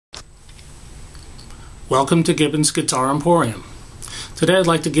Welcome to Gibbons Guitar Emporium. Today I'd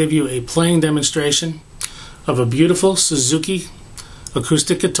like to give you a playing demonstration of a beautiful Suzuki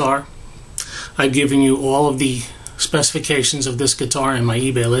acoustic guitar. I've given you all of the specifications of this guitar in my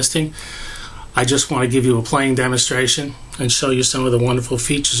eBay listing. I just want to give you a playing demonstration and show you some of the wonderful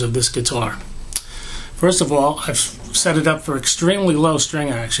features of this guitar. First of all, I've set it up for extremely low string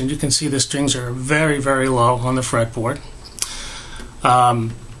action. You can see the strings are very, very low on the fretboard.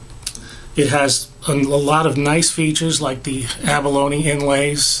 It has a lot of nice features like the abalone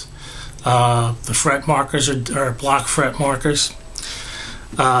inlays. The fret markers are block fret markers.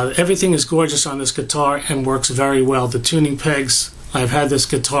 Everything is gorgeous on this guitar and works very well. The tuning pegs, I've had this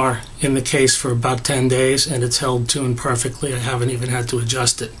guitar in the case for about 10 days and it's held tuned perfectly. I haven't even had to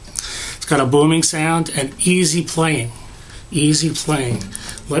adjust it. It's got a booming sound and easy playing. Easy playing.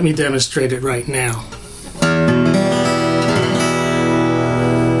 Let me demonstrate it right now.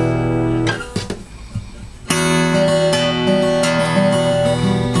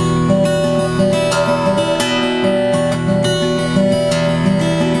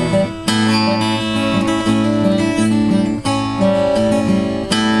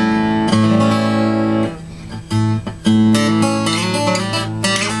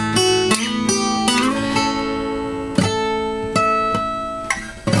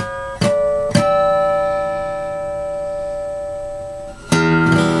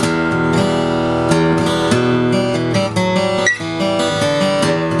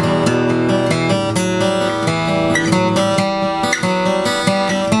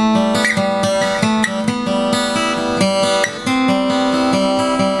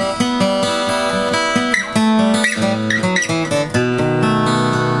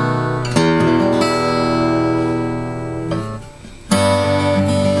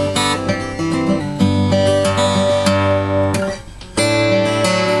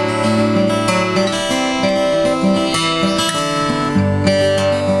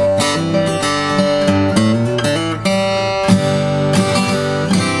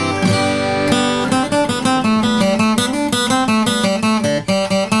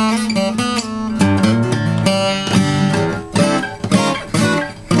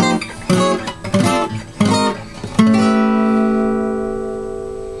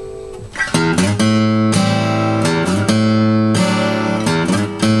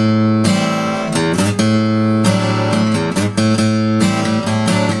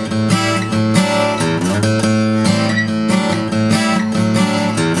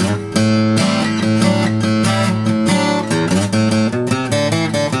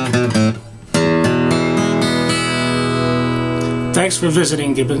 Thanks for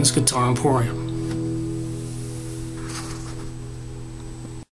visiting Gibbons Guitar Emporium.